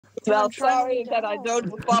Well, sorry that I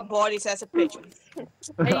don't swap bodies as a pigeon.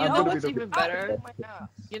 And you know what's even better?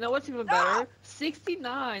 You know what's even better?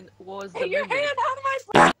 69 was the Get your limit. hand out of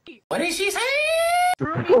my pussy! What did she say?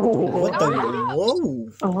 What the? Whoa.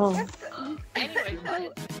 Oh. Anyway,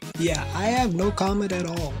 Yeah, I have no comment at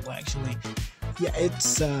all. Actually, yeah,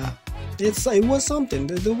 it was something.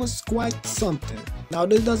 There was quite something. Now,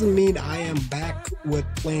 this doesn't mean I am back with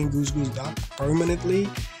playing Goose Goose Duck permanently.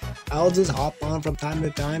 I'll just hop on from time to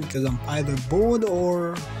time because I'm either bored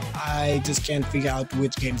or I just can't figure out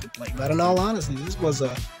which game to play. But in all honesty, it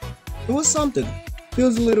was something.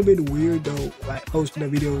 Feels a little bit weird though, like posting a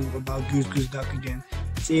video about Goose Goose Duck again,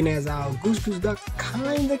 seeing as how Goose Goose Duck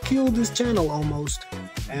kinda killed this channel almost.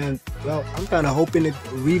 And well, I'm kinda hoping it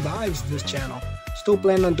revives this channel. Still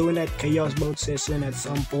planning on doing that chaos mode session at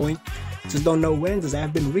some point. Just don't know when, because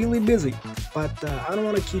I've been really busy. But I don't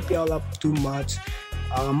want to keep y'all up too much.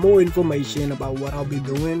 More information about what I'll be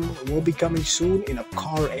doing will be coming soon in a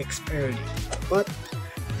car X parody. But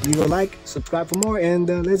leave a like, subscribe for more, and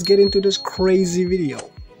let's get into this crazy video.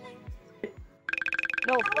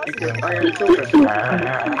 No, fuck you. I am children.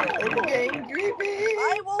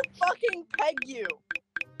 I will fucking peg you.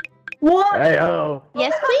 What? Hey, oh.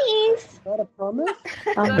 Yes, please. Is that a promise?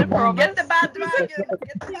 Get the bad dragon. Get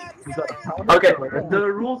the bad dragon. Okay,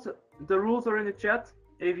 the rules are in the chat.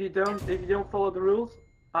 If you don't follow the rules,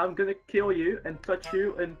 I'm gonna kill you and touch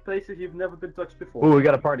you in places you've never been touched before. Ooh, we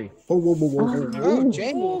got a party. Whoa,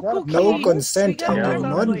 Jamie. No consent. I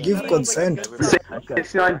will not give consent.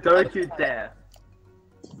 69, don't you dare.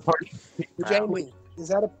 Jamie, is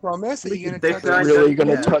that a promise? Are you gonna touch You're Really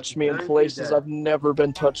gonna touch me in places I've never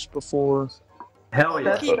been touched before. Hell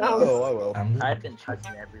yeah. Oh, I will. I've been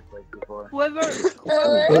touching every place before. whoever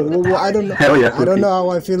Well, I don't know. Hell yeah. I don't know how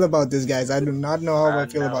I feel about this, guys. I do not know how I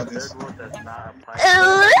feel about this.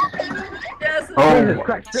 Oh,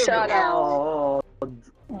 Shut up.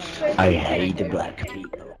 I hate the black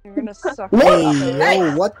people. You're gonna suck. Hey,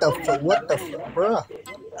 yo, what the fuck, bruh?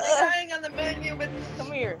 Hang on the menu, but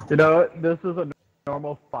come here. You know, this is a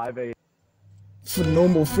normal 5 a.m. For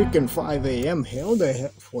normal freaking 5 a.m. Hell the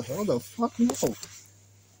fuck no.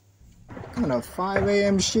 What kind of 5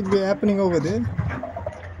 a.m. shit be happening over there?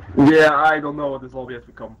 yeah, I don't know what this lobby has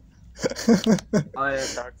become.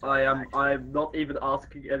 I'm not even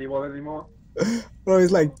asking anyone anymore. Bro,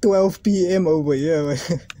 it's like 12 p.m. over here.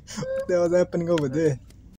 What the hell's happening over there?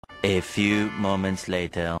 A few moments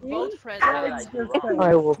later. both friends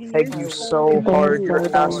I will peg you so hard, your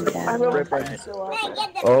ass will be ripping.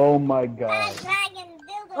 Oh my god.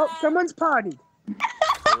 Oh, someone's party.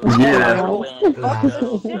 Yeah. Get out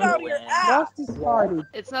of your ass. Losty's party.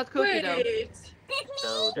 It's not cookie though.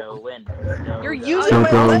 Dodo win. You're using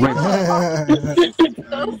my leg.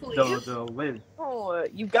 Dodo win. Oh,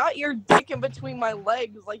 you got your dick in between my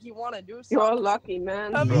legs like you want to do something. You're lucky,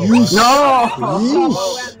 man. Yeesh. No!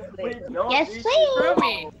 Yeesh. Yes, please. Screw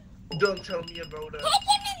me. Don't tell me about that.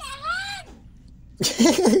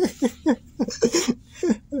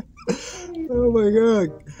 Oh my god.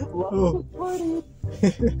 Oh.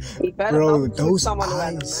 You better Bro, not shoot those someone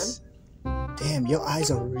eyes. Damn, your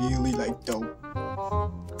eyes are really like dope.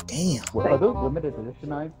 Damn. What, are those limited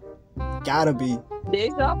edition eyes? Gotta be.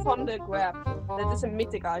 These are from the grab. That is a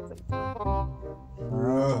mythic item.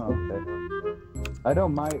 Bruh. Okay. I know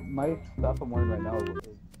my stuff I'm wearing right now is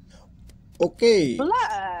Okay.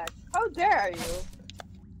 Black! How dare you?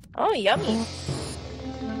 Oh, yummy.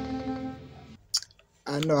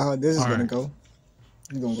 I know how this is gonna Alright. go.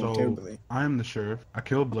 It's gonna go terribly. I am the sheriff. I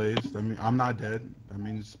killed Blaze. I mean, I'm not dead. That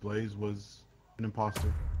means Blaze was an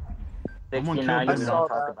imposter. 69, we don't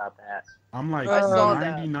talk about that. I'm like I saw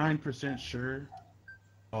that. 99% sure.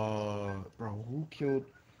 Bro, who killed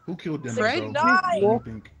them? Fred bro? died. Let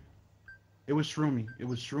me think. It was Shroomy. It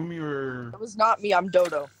was Shroomy or It was not me. I'm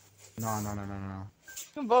Dodo. no.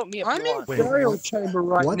 You can vote me if I'm you in want. Wait, burial what? chamber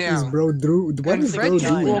right What now. is bro Drew? What And is bro Fred just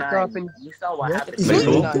doing? woke up and You saw what What happened. is Please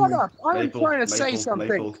Maple. shut up! I'm trying to say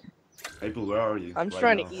something. Maple, where are you? I'm right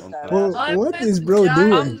trying now? to eat that. Well, ass. what is bro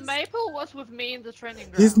doing? Maple was with me in the training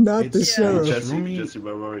ground. He's not the It's- sheriff. Jesse,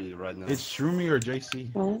 where are you right now? It's Shroomy or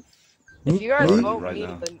JC. If you guys Me? vote Right me,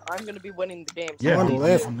 now. then I'm gonna be winning the game. Yeah, On the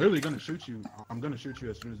left. I'm literally gonna shoot you. I'm gonna shoot you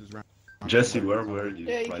as soon as this round. Jesse, where were you?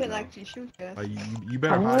 Yeah, you right can now? actually shoot that. You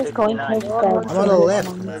better I hide. was going to I'm on the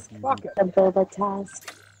left. Fuck it. the Boba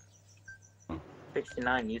task.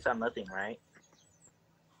 69, you saw nothing, right?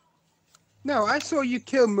 No, I saw you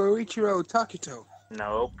kill Morichiro Takuto.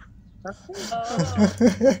 Nope.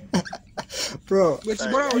 Bro, Which is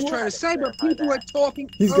what I was trying to say, but people are talking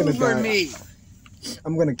He's gonna over die. me.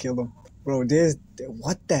 I'm gonna kill him. Bro, there's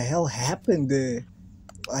what the hell happened there?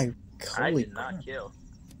 Like, I holy did not kill.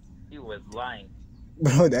 He was lying.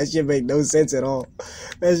 Bro, that shit make no sense at all.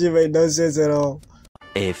 That shit make no sense at all.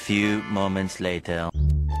 A few moments later.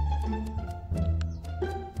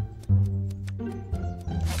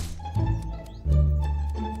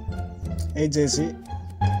 Hey, Jesse.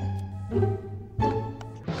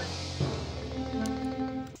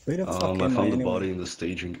 Wait a fucking I found the minute. body in the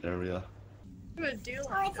staging area.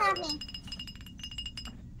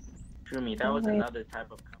 Trumi, that was another type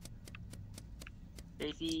of.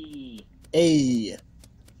 Stacy, Hey,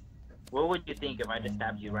 what would you think if I just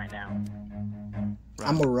stabbed you right now?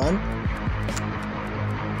 I'ma run.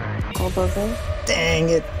 Dang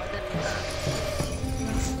it.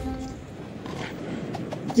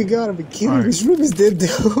 You gotta be kidding me. Shroom is dead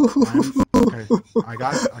though. Okay,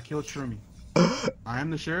 I killed Shroomy. I am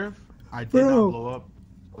the sheriff. I did not blow up.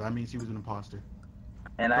 That means he was an imposter.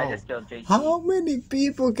 And I just killed JC. How many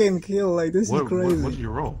people can kill? Like, this is crazy. What's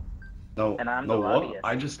your role? No, And I'm no, the what? lobbyist.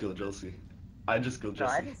 I just killed Josie. I just killed No,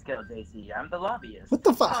 Josie. I just killed JC. I'm the lobbyist. What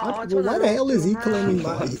the fuck? Why the hell is he claiming his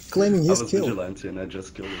I was kill? vigilante and I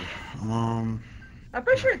just killed him. I'm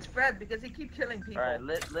pretty sure it's Fred because he keeps killing people. Alright,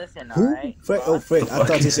 listen, Who? alright? Fred? Oh, Fred. I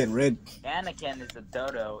thought you said Red. Anakin is a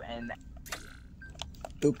dodo, and...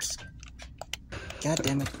 Oops. God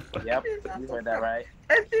damn it. Yep, you heard that right.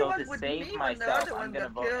 So to save myself, I'm gonna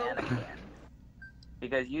vote Anakin.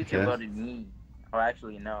 Because you two voted me. Or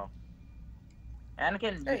actually, no.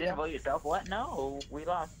 Anakin, you didn't vote yourself? What? No, we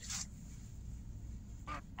lost.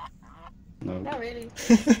 No. Not really.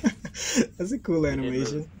 That's a cool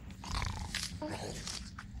animation.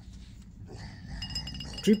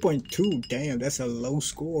 3.2, damn, that's a low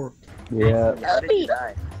score. Yeah. How did you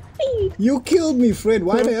die? You killed me, Fred.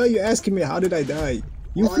 Why the hell are you asking me how did I die?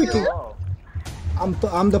 You freaking... I'm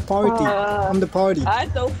the party. I'm the party. I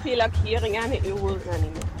don't feel like hearing any rules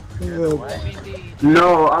anymore.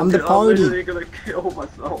 No, I'm the party. literally gonna kill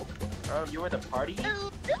myself. Oh, you were the party?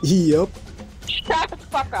 Yup. Shut the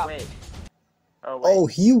fuck up. Wait. Oh,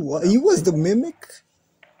 he was the mimic?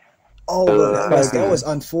 Oh, bro, that was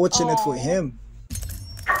unfortunate for him.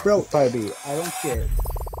 Bro, 5B, I don't care.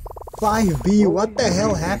 5B, what the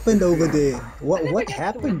hell happened over there? What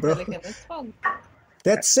happened, bro?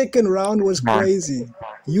 That second round was crazy.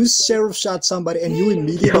 You sheriff shot somebody and you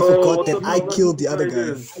immediately forgot that I killed the other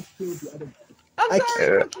guy. I'm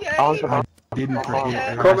sorry, I didn't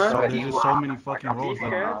forget. There's just so many fucking roles.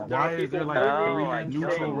 Like, why is there like 3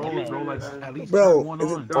 neutral roles, bro? Like, at least have one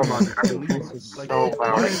on. At least, like,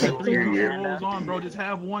 why is there 3 neutral roles on, bro? Just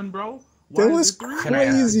have one, bro. That was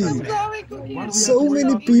crazy. So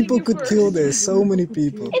many people could kill this. So many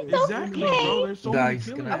people. Exactly, bro. There's so many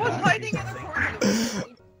killers. I was hiding in the corner.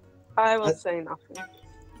 I will say nothing.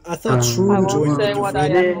 I thought Shroom I won't joined say the what I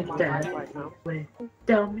friend. am on my life right now.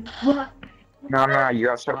 Tell me what. No, you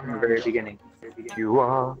gotta start from the very beginning. You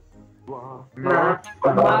are my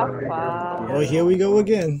father. Oh, here we go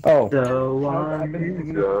again. Oh. The one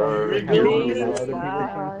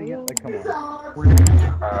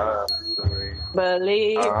Come on.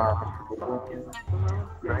 Believe.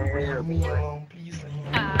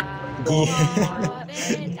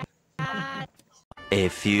 A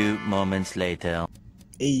few moments later.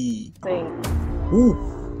 Hey. Thing. Ooh.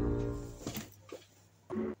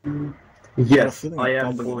 Yes, I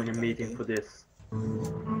am calling a meeting for this.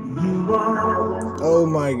 Oh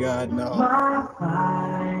my god, no.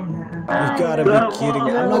 You gotta be kidding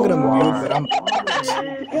me. I'm not gonna mute, but I'm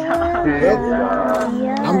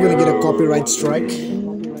gonna get a copyright strike.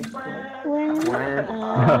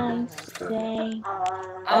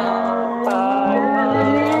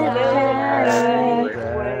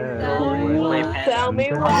 Tell me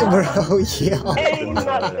what. Bro, yeah. Ain't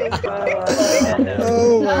nothing good.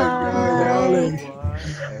 Oh my god, yelling.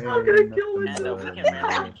 I'm gonna kill We can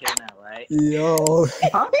randomly kill now, right? Yo.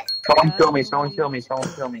 Someone kill me.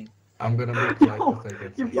 I'm gonna make like a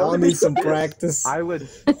second. Y'all need some practice. I would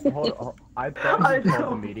hold. I thought you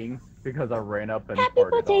called the meeting because I ran up and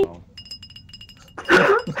farted on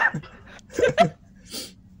him.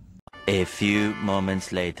 A few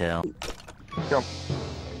moments later.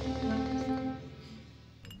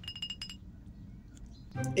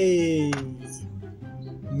 Hey.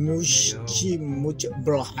 Mucho.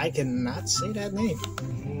 Bro, I cannot say that name.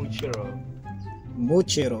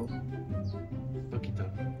 Muchero.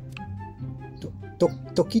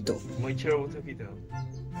 Tokito.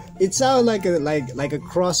 It sounds like a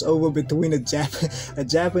crossover between a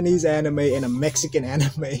Japanese anime and a Mexican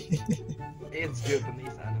anime. It's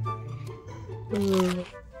Japanese anime.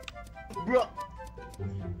 Bro.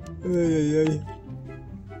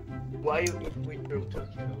 Why you eat Moichiro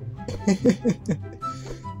Tokito?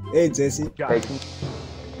 Hey Jesse.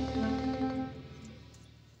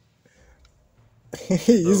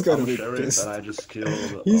 He's gonna I'm a be sheriff pissed. and I just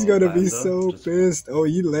killed. He's gonna be Panda, so just pissed. Oh,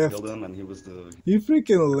 he left. Killed him and he was the. He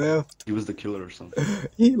freaking left. He was the killer or something.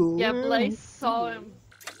 He Yeah, left. Blaze saw him.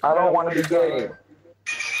 I don't want to be gay.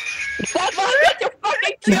 Stop already! You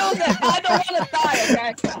fucking killed it! I don't wanna die,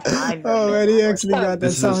 okay? Oh man, he actually got that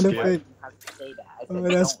This is sound scary. effect. Oh,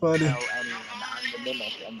 that's funny.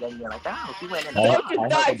 And then you're like, oh, he went in. Don't you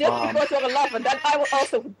die just because you're alive, and then I will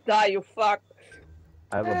also die, you fuck.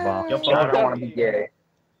 I have a bomb. I don't want to be gay.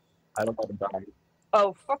 I don't want to die.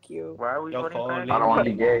 Oh, fuck you. Why are we voting for I don't want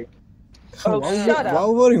to be gay. Oh, Why shut up. why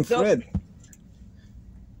voting Fred?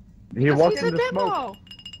 He wants him to smoke.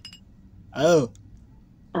 Oh.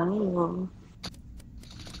 Oh.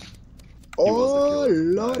 Oh,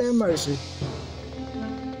 Lord have mercy.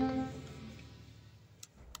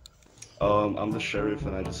 I'm the sheriff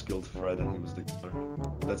and I just killed Fred and he was the killer.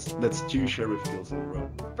 That's 2 sheriff kills in a row.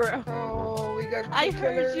 Bro. Oh, we got I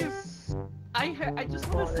heard you. I just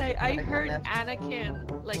want to say, I heard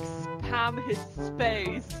Anakin like spam his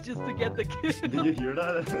space just to get the kill. Did you hear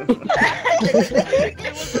that?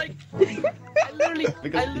 It was like,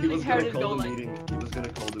 I literally heard it go like. Meeting. He was gonna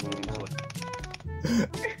call the meeting. So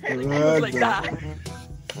It was like that.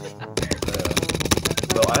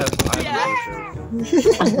 No, I have the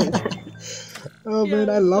sheriff. Oh man,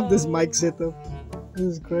 I love this mic setup. This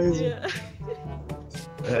is crazy. Yeah.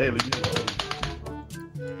 Hey, look at that.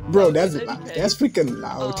 Bro, that's freaking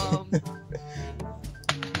loud.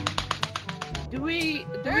 Do we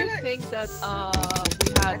think that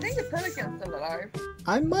we had? I think the pelican's still alive.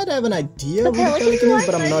 I might have an idea who the Pelican is,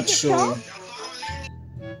 but I'm not sure.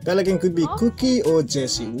 Pelican could be Cookie or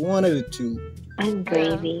Jesse, one of the two. I'm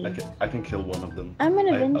Gravy. I can kill one of them. I'm an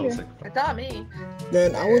Avenger. It's not me.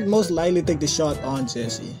 Then I would most likely take the shot on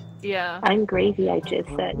Jesse. Yeah. I'm Gravy, I just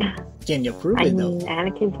said. Can you prove I it though? mean,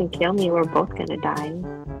 Anakin can kill me, we're both gonna die.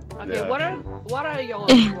 Okay, Yeah. what are your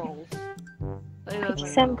roles? I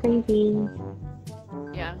just am Gravy.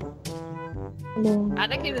 Yeah. No.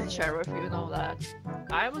 Anakin is sheriff, you know that.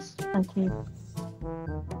 I was. Okay.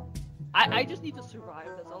 I just need to survive.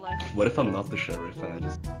 That's all I. What if I'm not the sheriff and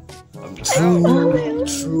I'm just.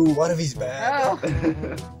 True. What if he's bad?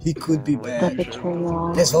 He could be The bad.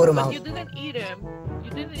 betrayal. Let's vote him But out. you didn't eat him. You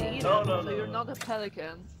didn't eat him, so you're not a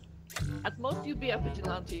pelican. At most, you'd be a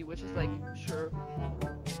vigilante, which is like, sure,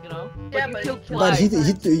 you know. But Yeah, you but- killed But twice.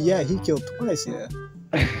 he killed twice, yeah.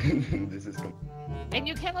 This is. And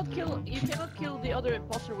you cannot kill the other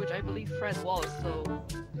imposter, which I believe Fred was. So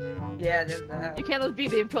Yeah, there's that. you cannot be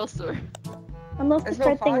the imposter. Unless the There's no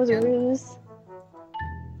Fred thing was a fucking- ruse.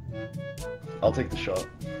 I'll take the shot.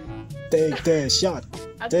 Take the shot.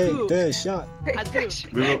 I Take do. the shot. I do. He's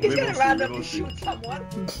gonna randomly shoot someone.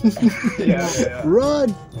 Yeah.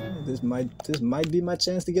 Run! This might be my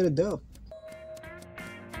chance to get a dub.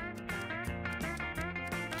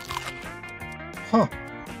 Huh.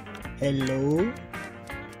 Hello?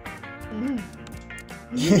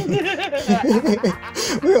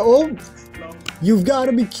 We're all... You've got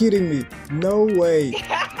to be kidding me. No way.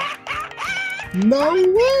 No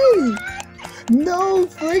way! No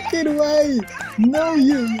freaking way! No,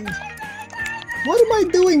 you... What am I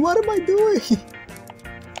doing? What am I doing?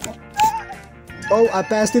 Oh, I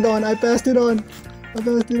passed it on. I passed it on. I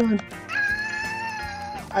passed it on.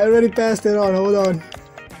 I already passed it on. Hold on.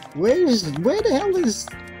 Where the hell is...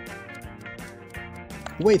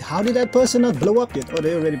 Wait, how did that person not blow up yet? Oh,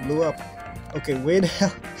 they already blew up. Okay, where the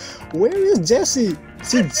hell... Where is Jessie?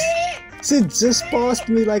 She just paused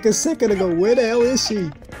me like a second ago. Where the hell is she?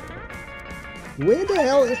 Where the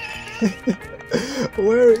hell...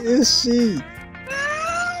 Where is she?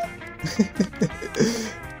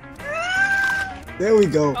 There we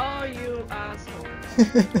go. Oh, you asshole.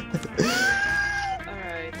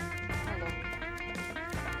 Alright. Hold on.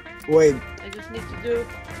 Wait. I just need to do.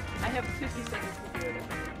 I have 50 seconds to do it.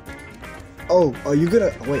 Oh, are you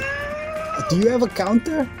gonna... Wait. Do you have a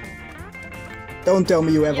counter? Don't tell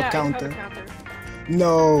me you have Yeah, a counter. I have a counter.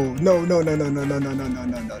 No. No, no, no, no, no, no, no, no, no,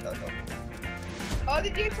 no, no, no. Oh,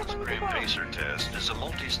 did you get someone with the bomb? Pacer test is a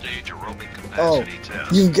multi-stage aerobic Oh, capacity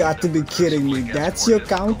test. you've got to be kidding me. That's your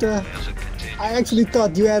counter? I actually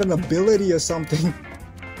thought you had an ability or something.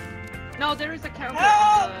 No, there is a counter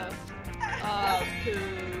to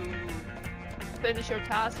finish your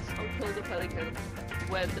tasks or kill the pelican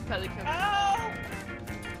when the pelican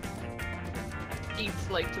eats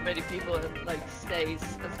like too many people and like stays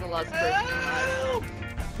as the last person.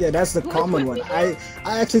 Yeah, that's the common one. I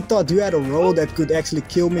actually thought you had a role that could actually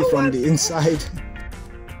kill me from the inside.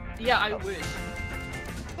 Yeah, I wish.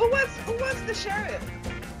 Who was the sheriff?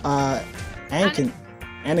 Anakin.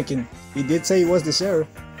 Anakin. He did say he was the sheriff.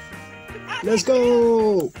 Let's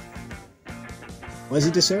go! Was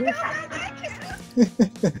he deserved? There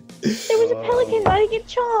was a pelican, but I get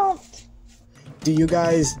chomped. Do you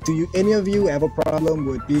any of you have a problem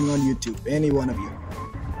with being on YouTube? Any one of you?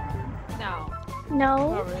 No.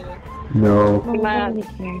 No. Not really. No.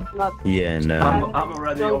 Yeah, no. I'm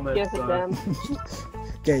already on it.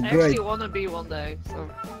 Okay, I great. actually want to be one day, so.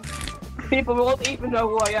 People won't even know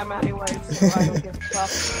who I am anyway, so I don't give a fuck.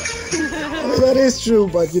 That is true,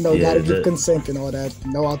 but you know, Yeah, gotta give consent and all that.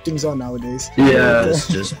 You know how things are nowadays. Yeah,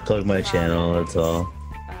 just plug my channel, that's all.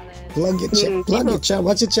 Plug your channel.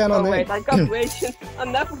 What's your channel Oh name? wait, I got wages. I'll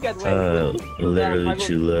never get wages. Literally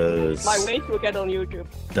chulos. My wage will get on YouTube.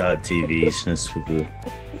 .tv, snusfuku.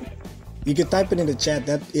 You can type it in the chat.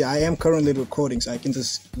 That I am currently recording, so I can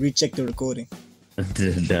just recheck the recording.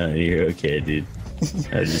 No, you're okay, dude.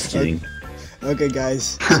 I'm just kidding. Okay,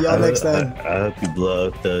 guys. See y'all next time. I hope you blow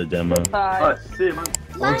up the demo. Alright, see you, man.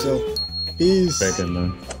 Hope so. Peace. Bye,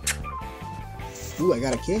 demo. Ooh, I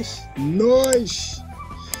got a kiss. Nice.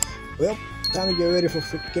 Well, time to get ready for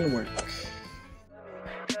freaking work.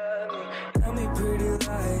 Tell me pretty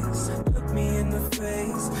lies, look me in the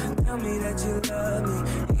face. Tell me that you love me,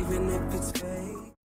 even if it's fake.